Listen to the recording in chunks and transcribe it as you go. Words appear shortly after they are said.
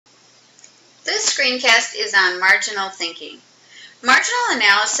This screencast is on marginal thinking. Marginal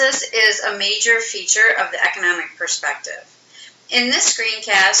analysis is a major feature of the economic perspective. In this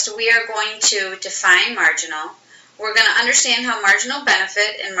screencast, we are going to define marginal. We're going to understand how marginal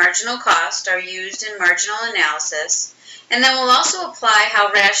benefit and marginal cost are used in marginal analysis, and then we'll also apply how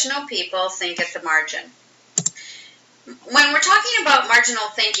rational people think at the margin. When we're talking about marginal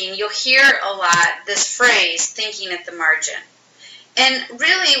thinking, you'll hear a lot this phrase, thinking at the margin. And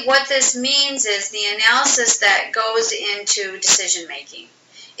really what this means is the analysis that goes into decision making.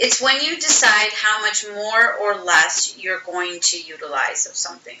 It's when you decide how much more or less you're going to utilize of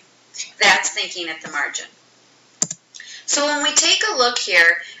something. That's thinking at the margin. So when we take a look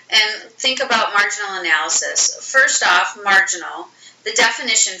here and think about marginal analysis, first off, marginal, the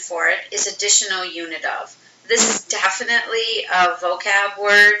definition for it is additional unit of. This is definitely a vocab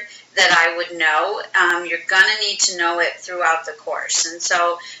word that I would know. You're going to need to know it throughout the course. And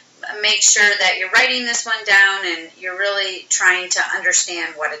so make sure that you're writing this one down and you're really trying to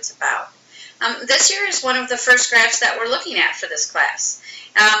understand what it's about. This here is one of the first graphs that we're looking at for this class.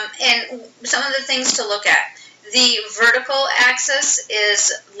 And some of the things to look at. The vertical axis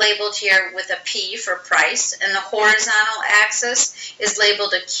is labeled here with a P for price, and the horizontal axis is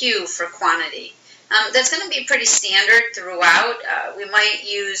labeled a Q for quantity. That's going to be pretty standard throughout. We might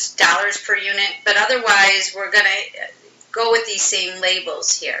use dollars per unit, but otherwise we're going to go with these same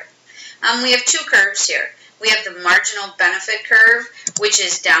labels here. We have two curves here. We have the marginal benefit curve, which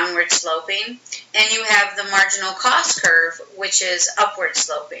is downward sloping, and you have the marginal cost curve, which is upward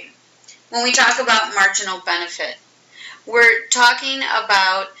sloping. When we talk about marginal benefit, we're talking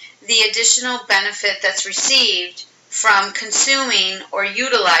about the additional benefit that's received from consuming or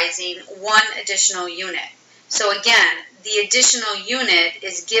utilizing one additional unit. So again, the additional unit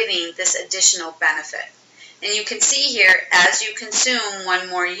is giving this additional benefit. And you can see here, as you consume one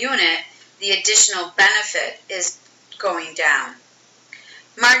more unit, the additional benefit is going down.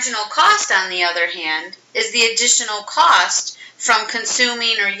 Marginal cost, on the other hand, is the additional cost from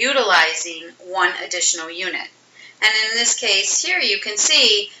consuming or utilizing one additional unit. And in this case here, you can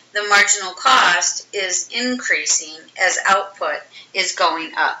see the marginal cost is increasing as output is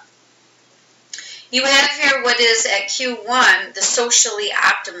going up. You have here what is at Q1 the socially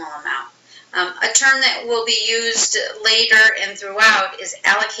optimal amount. A term that will be used later and throughout is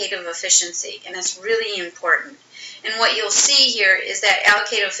allocative efficiency, and it's really important. And what you'll see here is that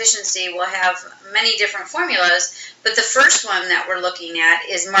allocative efficiency will have many different formulas, but the first one that we're looking at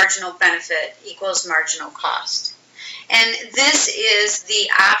is marginal benefit equals marginal cost. And this is the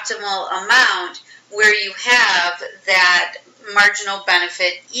optimal amount where you have that marginal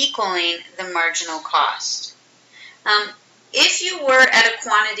benefit equaling the marginal cost. If you were at a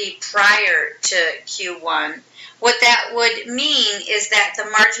quantity prior to Q1, what that would mean is that the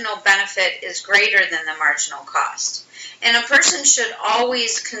marginal benefit is greater than the marginal cost. And a person should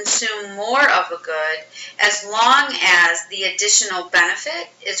always consume more of a good as long as the additional benefit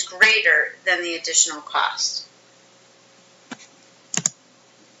is greater than the additional cost.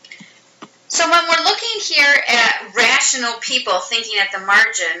 So when we're looking here at rational people thinking at the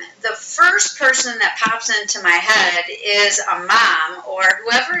margin, the first person that pops into my head is a mom or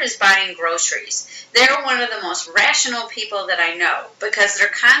whoever is buying groceries. They're one of the most rational people that I know because they're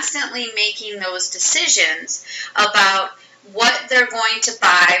constantly making those decisions about what they're going to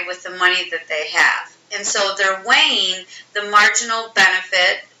buy with the money that they have. And so they're weighing the marginal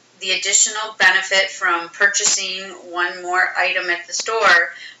benefit, the additional benefit from purchasing one more item at the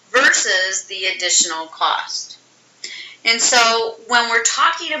store versus the additional cost. And so when we're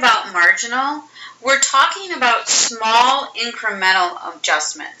talking about marginal, we're talking about small incremental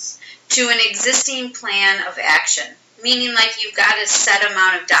adjustments to an existing plan of action, meaning like you've got a set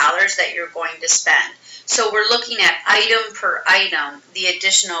amount of dollars that you're going to spend. So we're looking at item per item, the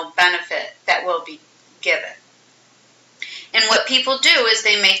additional benefit that will be given. And what people do is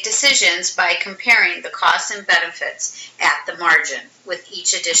they make decisions by comparing the costs and benefits at the margin with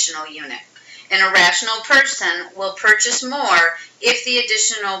each additional unit. And a rational person will purchase more if the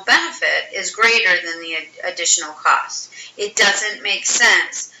additional benefit is greater than the additional cost. It doesn't make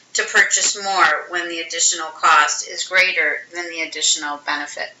sense to purchase more when the additional cost is greater than the additional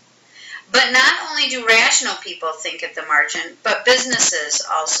benefit. But not only do rational people think at the margin, but businesses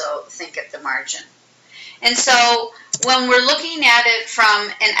also think at the margin. And so when we're looking at it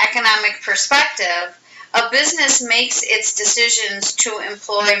from an economic perspective, a business makes its decisions to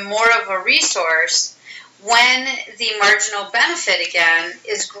employ more of a resource when the marginal benefit, again,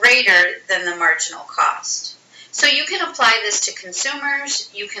 is greater than the marginal cost. So you can apply this to consumers,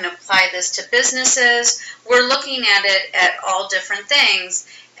 you can apply this to businesses. We're looking at it at all different things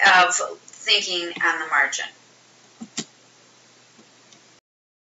of thinking on the margin.